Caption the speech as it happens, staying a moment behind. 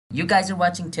You guys are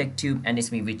watching TechTube and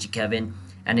it's me Richie Kevin,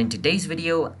 and in today's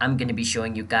video I'm going to be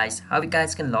showing you guys how you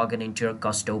guys can log in into your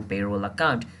Gusto Payroll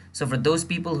account. So for those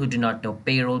people who do not know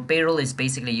payroll is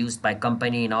basically used by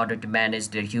company in order to manage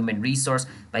their human resource.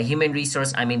 By human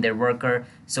resource I mean their worker.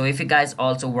 So if you guys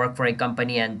also work for a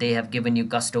company and they have given you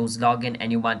Gusto's login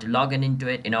and you want to log in into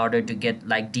it in order to get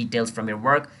like details from your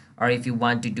work, or if you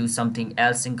want to do something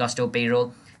else in Gusto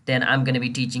Payroll, then I'm going to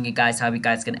be teaching you guys how you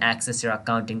guys can access your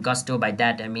account in Gusto. By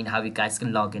that I mean how you guys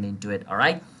can log in into it.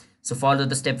 Alright, so follow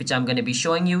the step which I'm going to be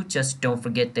showing you. Just don't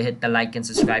forget to hit the like and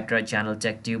subscribe to our channel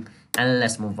TechTube, and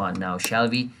let's move on now, shall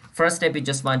we? First step, you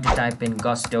just want to type in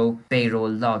Gusto Payroll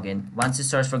Login. Once you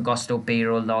search for Gusto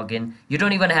Payroll Login, you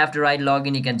don't even have to write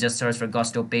login, you can just search for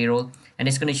Gusto Payroll and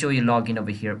it's going to show you login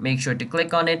over here. Make sure to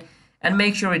click on it and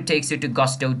make sure it takes you to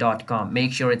gusto.com.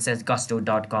 Make sure it says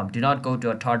gusto.com. Do not go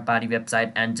to a third-party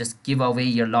website and just give away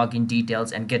your login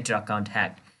details and get your account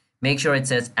hacked. Make sure it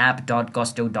says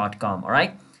app.gusto.com.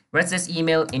 Alright, where it says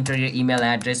email, enter your email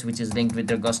address which is linked with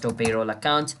your Gusto Payroll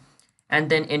account,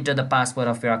 and then enter the password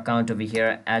of your account over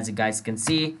here. As you guys can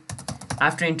see,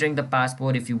 after entering the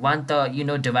password, if you want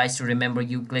the device to remember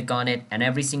you, click on it, and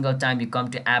every single time you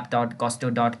come to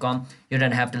app.gusto.com, you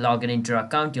don't have to log in into your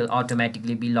account. You'll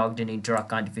automatically be logged in into your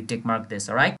account if you tick mark this.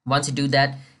 All right, once you do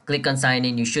that, click on sign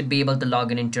in. You should be able to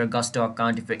log in into your Gusto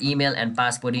account if your email and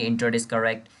password you entered is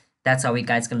correct. That's how you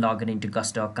guys can log in into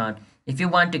Gusto account. If you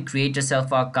want to create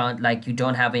yourself an account, like you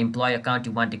don't have an employee account,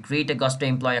 you want to create a Gusto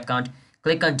employee account,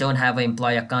 click on don't have an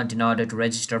employee account in order to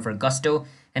register for Gusto.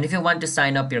 And if you want to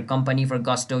sign up your company for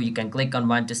Gusto, you can click on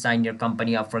want to sign your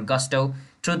company up for Gusto.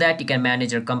 Through that, you can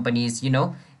manage your company's,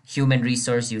 human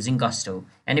resource using Gusto.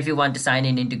 And if you want to sign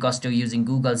in into Gusto using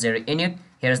Google Zero Init,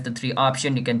 here's the three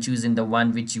options. You can choose in the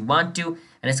one which you want to,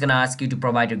 and it's going to ask you to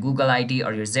provide your Google ID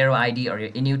or your Zero ID or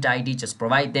your Init ID. Just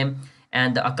provide them,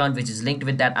 and the account which is linked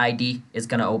with that ID is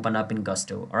going to open up in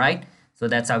Gusto. All right. So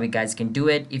that's how you guys can do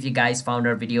it. If you guys found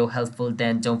our video helpful,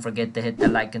 then don't forget to hit the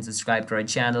like and subscribe to our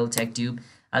channel TechTube.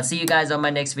 I'll see you guys on my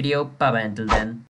next video. Bye bye until then.